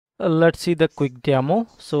Let's see the quick demo.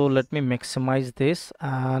 So let me maximize this,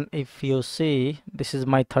 and if you see, this is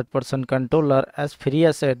my third person controller as free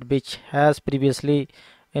asset, which has previously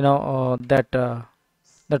that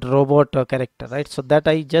robot character, right? So that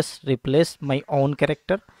I just replaced my own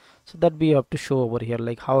character, so that we have to show over here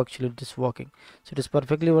like how actually it is working. So it is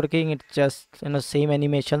perfectly working. It's just same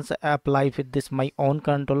animations applied with this my own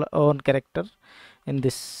controller own character in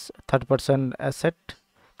this third person asset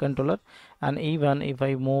controller. And even if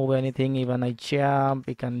I move anything, even I jump,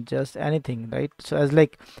 we can just anything, right? So as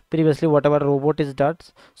like previously whatever robot is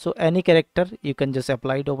does, so any character you can just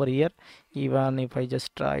apply it over here. Even if I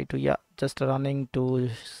just try to, yeah, just running to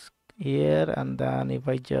here, and then if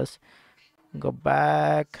I just go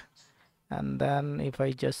back, and then if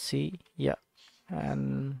I just see, yeah,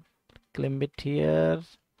 and claim it here,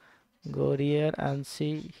 go here and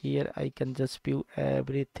see here, I can just view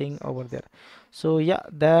everything over there. So yeah,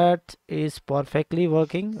 that is perfectly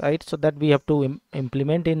working, right? So that we have to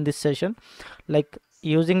implement in this session, like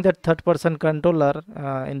using that third person controller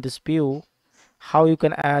in this view, how you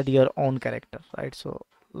can add your own character, right? So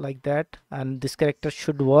like that, and this character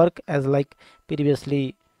should work as like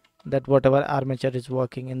previously that whatever armature is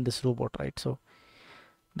working in this robot, right? So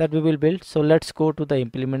that we will build. So let's go to the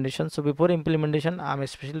implementation. So before implementation, I'm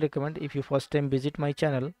especially recommend if you first time visit my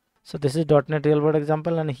channel. So this is .NET real world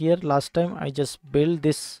example, and here last time I just built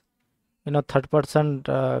this third person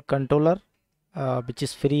controller which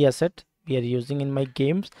is free asset we are using in my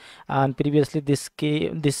games. And previously this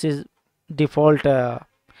is default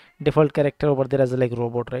default character over there as a like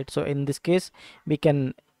robot, right? So in this case we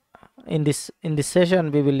can in this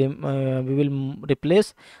session we will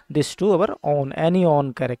replace this to our own any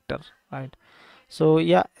own character, right? So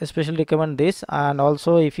yeah, especially recommend this. And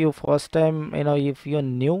also if you first time, if you're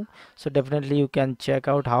new, so definitely you can check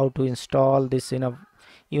out how to install this in a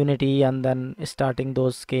Unity, and then starting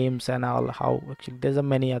those games and all, how actually there's a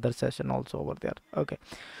many other session also over there. Okay,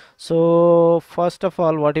 so first of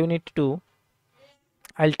all what you need to do,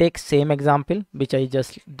 I'll take same example which I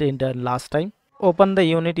just did last time. Open the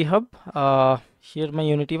Unity hub. Here my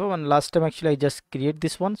Unity hub, and last time actually I just create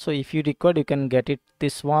this one. So if you record, you can get it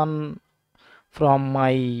this one from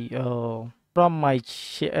my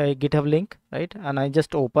GitHub link, right? And I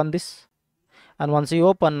just open this, and once you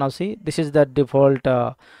open, now see, this is the default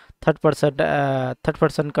third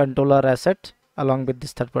person controller asset along with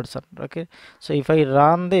this third person. Okay, so if I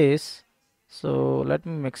run this, so let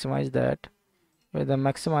me maximize that with the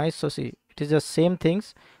maximize. So see, it is the same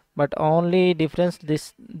things, but only difference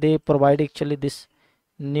this they provide actually this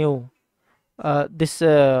new this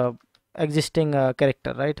existing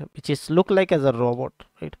character, right, which is look like as a robot,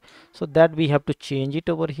 right? So that we have to change it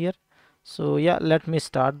over here. So yeah, let me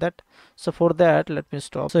start that. So for that, let me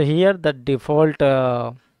stop. So here the default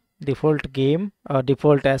game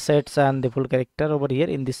default assets and default character over here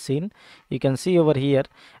in this scene you can see over here,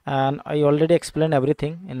 and I already explained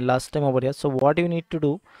everything in last time over here. So what you need to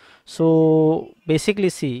do, so basically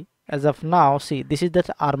see, as of now, see, this is the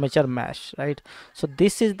armature mesh, right? So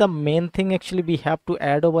this is the main thing actually we have to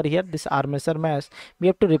add over here, this armature mesh. We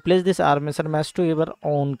have to replace this armature mesh to your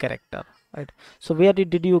own character, right? So where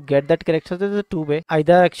did you get that character? There's a two way.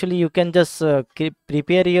 Either actually you can just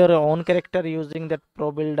prepare your own character using that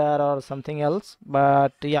pro builder or something else,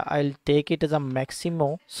 but yeah, I'll take it as a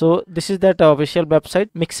Mixamo. So this is that official website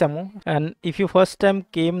Mixamo, and if you first time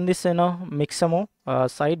came this Mixamo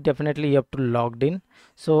site, definitely you have to logged in.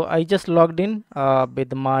 So I just logged in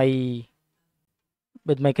with my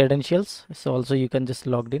credentials. So also you can just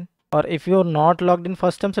logged in, or if you're not logged in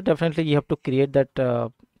first time, so definitely you have to create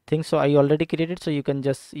that thing. So I already created, so you can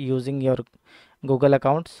just using your Google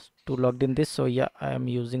accounts to logged in this. So yeah, I am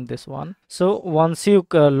using this one. So once you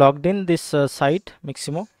logged in this site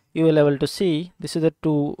Mixamo, you will able to see this is the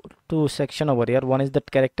two section over here. One is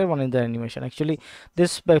that character, one is the animation. Actually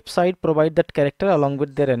this website provide that character along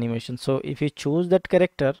with their animation. So if you choose that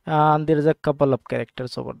character, and there is a couple of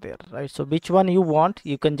characters over there, right? So which one you want,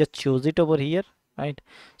 you can just choose it over here, right?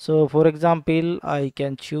 So for example, I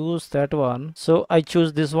can choose that one. So I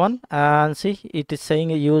choose this one, and see, it is saying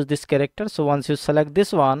use this character. So once you select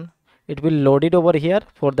this one, it will load it over here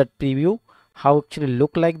for that preview how actually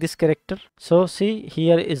look like this character. So see,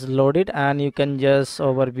 here is loaded, and you can just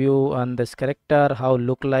overview on this character how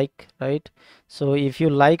look like, right? So if you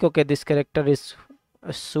like, okay, this character is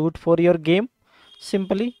a suit for your game,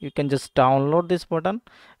 simply you can just download this button,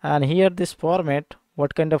 and here this format,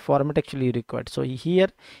 what kind of format actually you required. So here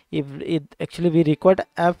if it actually we required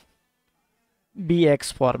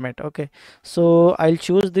FBX format. Okay, so I'll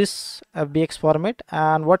choose this FBX format.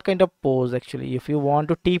 And what kind of pose actually, if you want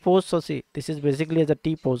to T pose, so see, this is basically as a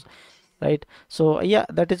T pose. right? So yeah,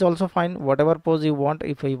 that is also fine. Whatever pose you want,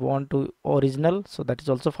 if I want to original, so that is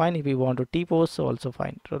also fine. If you want to T pose, so also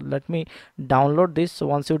fine. So let me download this. So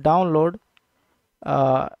once you download,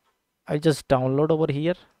 uh, I just download over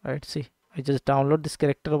here, right? See, I just download this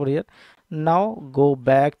character over here. Now go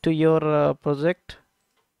back to your project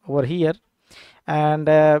over here, and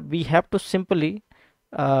we have to simply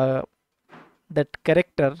uh, that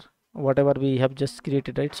character whatever we have just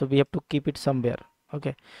created, right? So we have to keep it somewhere.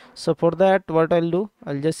 Okay, so for that, what I'll do,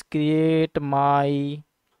 I'll just create my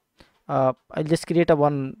I'll just create a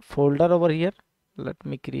one folder over here. Let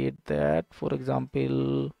me create that, for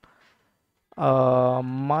example,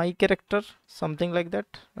 my character, something like that,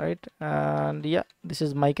 right? And yeah, this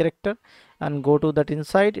is my character, and go to that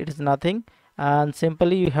inside, it is nothing, and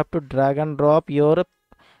simply you have to drag and drop your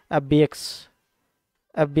fbx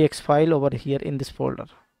file over here in this folder.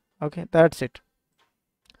 Okay, that's it.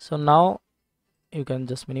 So now you can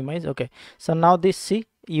just minimize. Okay, so now this, see,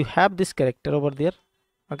 you have this character over there.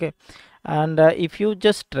 Okay, and if you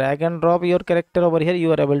just drag and drop your character over here,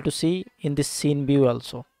 you are able to see in this scene view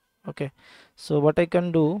also. Okay, so what I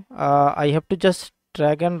can do, I have to just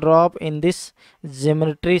drag and drop in this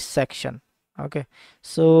geometry section. Okay,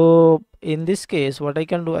 so in this case, what I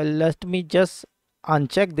can do, let me just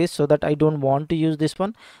uncheck this, so that I don't want to use this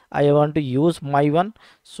one, I want to use my one.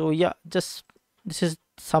 So yeah, just this is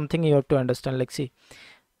something you have to understand. Like, see,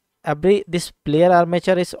 this player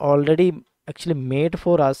armature is already actually made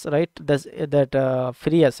for us, right? That's that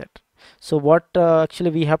free asset. So what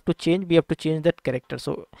actually we have to change, we have to change that character.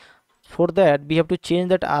 So for that, we have to change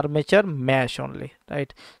that armature mesh only,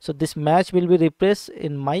 right? So this mesh will be replaced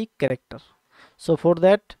in my character. So for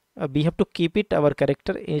that, we have to keep it our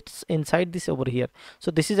character, it's inside this over here.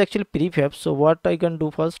 So this is actually prefab. So what I can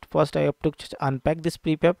do, first I have to just unpack this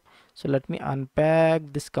prefab. So let me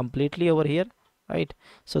unpack this completely over here, right?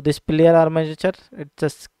 So this player armature, it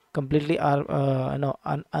just completely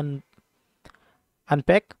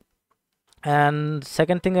unpack. And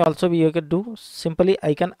second thing also we can do, simply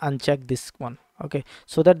I can uncheck this one. Okay,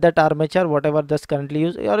 so that armature whatever that's currently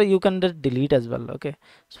used, or you can just delete as well. Okay,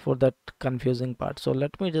 so for that confusing part, so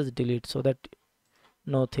let me just delete, so that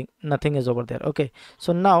nothing is over there. Okay,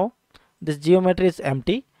 so now this geometry is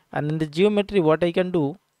empty, and in the geometry what I can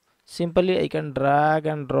do, simply I can drag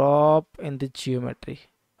and drop in the geometry.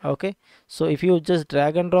 Okay, so if you just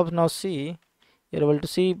drag and drop, now see, you're able to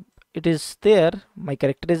see it is there, my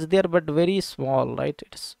character is there, but very small, right?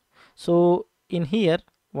 It's so in here,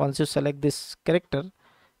 once you select this character,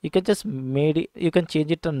 you can just you can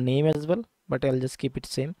change it a name as well, but I'll just keep it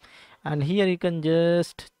same. And here you can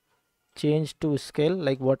just change to scale,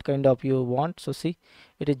 like what kind of you want. So see,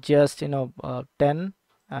 it is just 10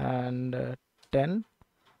 and 10,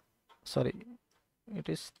 sorry, it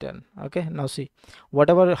is 10. Okay, now see,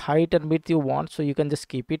 whatever height and width you want, so you can just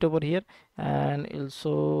keep it over here, and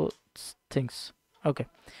also things. Okay,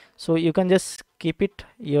 so you can just keep it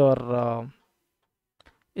your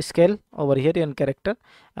scale over here in character,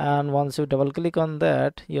 and once you double click on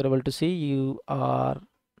that, you're able to see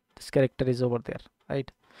this character is over there, right?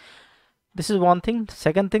 This is one thing.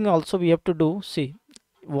 Second thing also we have to do, see,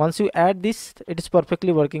 once you add this, it is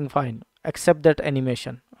perfectly working fine except that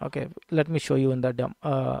animation. Okay, let me show you in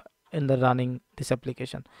the running this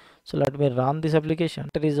application. So let me run this application.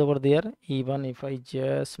 It is over there. Even if I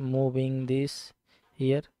just moving this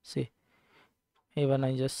here, see, even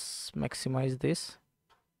I just maximize this,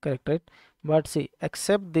 correct, right? But see,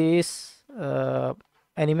 except these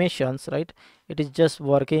animations, right, it is just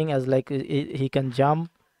working as like he can jump,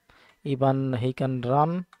 even he can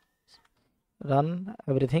run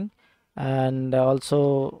everything, and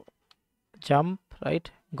also jump, right,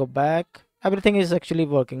 go back, everything is actually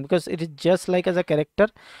working because it is just like as a character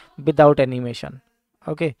without animation.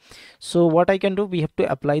 Okay, so what I can do, we have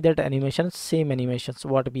to apply that animation, same animations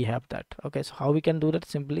what we have that. Okay, so how we can do that,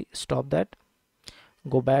 simply stop that,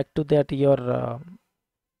 go back to that your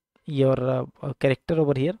character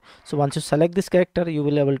over here. So once you select this character, you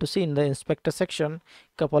will able to see in the inspector section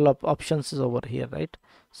couple of options is over here, right?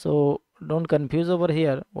 So don't confuse over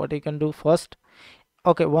here. What you can do first,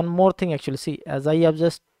 okay, one more thing, actually, see, as I have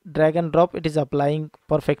just drag and drop, it is applying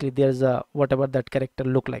perfectly. There's a whatever that character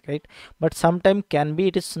look like, right? But sometime can be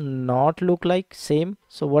it is not look like same.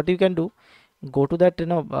 So what you can do, go to that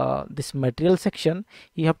this material section,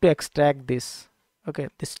 you have to extract this, okay,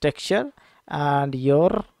 this texture and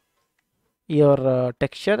your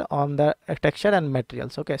texture on the texture and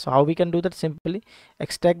materials. Okay, so how we can do that, simply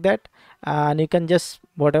extract that, and you can just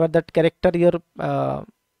whatever that character your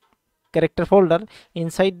character folder,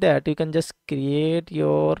 inside that you can just create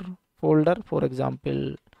your folder, for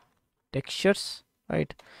example textures,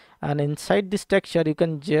 right? and inside this texture you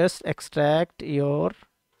can just extract your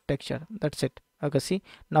texture. That's it. Okay, see,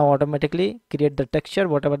 now automatically create the texture,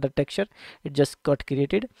 whatever the texture, it just got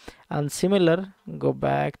created. And similar, go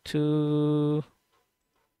back to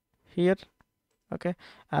here. Okay,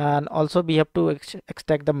 and also we have to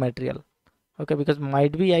extract the material. Okay, because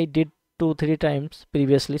might be I did 2-3 times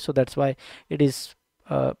previously, so that's why it is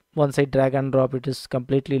once I drag and drop, it is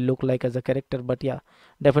completely look like as a character. But yeah,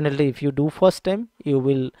 definitely if you do first time, you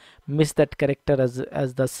will miss that character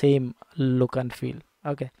as the same look and feel.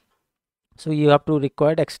 Okay, so you have to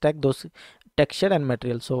required extract those texture and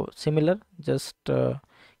material. So similar, just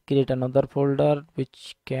create another folder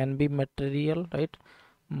which can be material, right?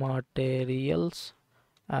 Materials,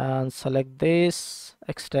 and select this,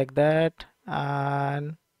 extract that,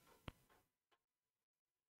 and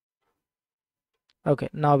okay,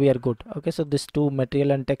 now we are good. Okay, so this two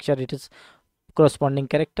material and texture, it is corresponding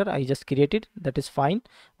character I just created, that is fine.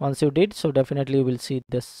 Once you did, so definitely you will see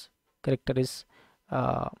this character is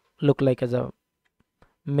look like as a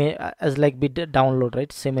as like be download,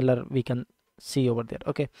 right? Similar we can see over there.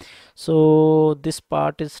 Okay, so this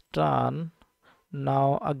part is done.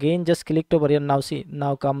 Now again just click over here. Now see,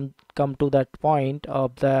 now come to that point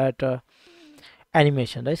of that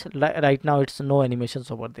animation, right? Right now it's no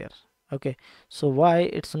animations over there. Okay, so why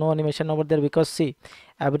it's no animation over there? Because see,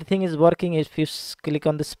 everything is working. If you click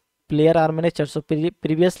on this player armature, so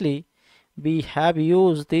previously we have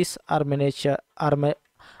used this armature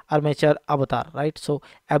avatar, right? So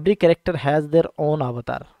every character has their own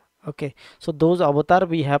avatar. Okay, so those avatar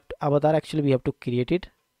actually we have to create it,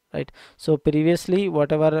 right? So previously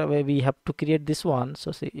whatever we have to create this one.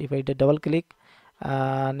 So see, if I double click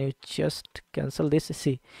and you just cancel this,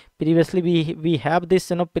 see, previously we have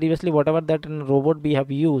this, previously whatever that robot we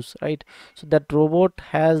have used, right? So that robot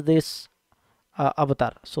has this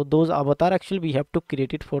avatar. So those avatar actually we have to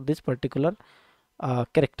create it for this particular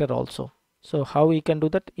character also. So how we can do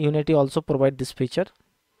that? Unity also provide this feature.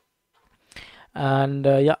 And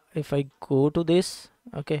yeah, if I go to this,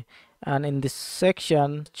 okay, and in this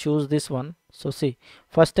section choose this one. So see,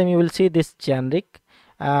 first time you will see this generic,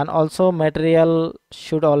 and also material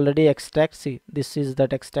should already extract. See, this is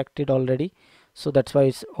that extracted already, so that's why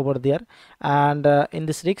it's over there. And in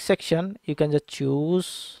this rig section you can just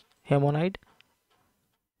choose humanoid,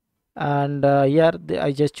 and here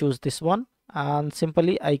I just choose this one, and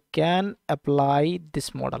simply I can apply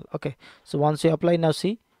this model. Okay, so once you apply, now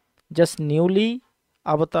see, just newly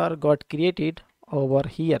avatar got created over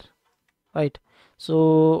here, right?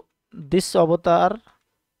 So this avatar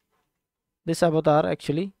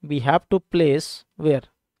actually we have to place where,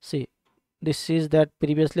 see, this is that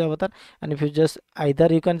previously avatar, and if you just either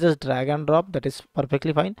you can just drag and drop, that is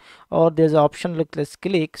perfectly fine, or there's an option, look, let's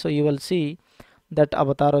click, so you will see that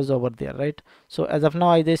avatar is over there, right? So as of now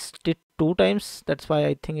I just did 2 times, that's why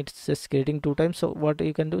I think it's just creating 2 times. So what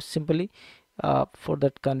you can do simply for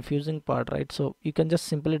that confusing part, right? So you can just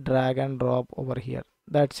simply drag and drop over here,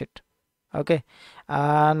 that's it. Okay,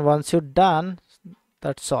 and once you're done,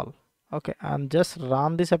 that's all. Okay, and just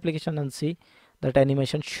run this application and see that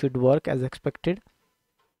animation should work as expected.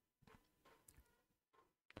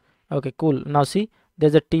 Okay, cool. Now see,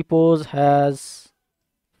 there's a T-pose has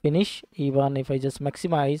finish. Even if I just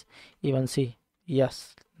maximize, even see,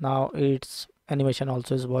 yes, now its animation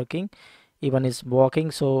also is working, even is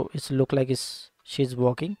walking, so it's look like she's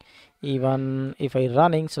walking. Even if I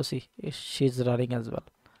running, so see, she's running as well.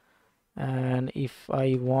 And if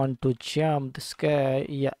I want to jump the sky,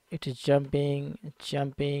 yeah, it is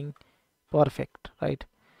jumping perfect, right?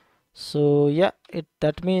 So yeah,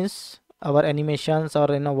 that means our animations, or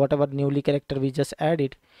whatever newly character we just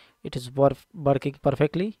added, it is working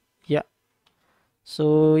perfectly. Yeah,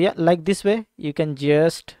 so yeah, like this way you can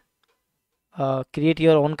just create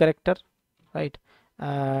your own character, right?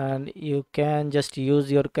 And you can just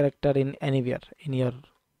use your character in anywhere in your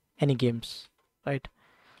any games, right?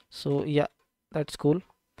 So yeah, that's cool.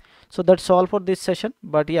 So that's all for this session,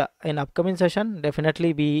 but yeah, in upcoming session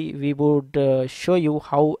definitely we would show you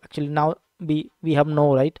how actually now we have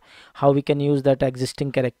know, right, how we can use that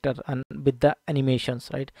existing character and with the animations,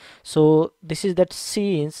 right? So this is that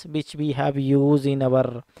scenes which we have used in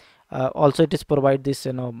our also it is provide this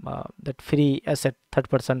that free asset third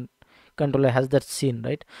person controller has that scene,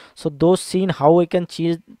 right? So those scene, how I can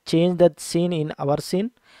change that scene in our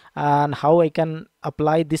scene, and how I can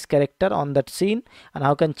apply this character on that scene, and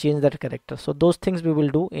how I can change that character. So those things we will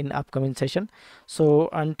do in upcoming session. So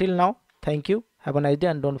until now, thank you, have a nice day,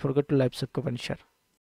 and don't forget to like, subscribe and share.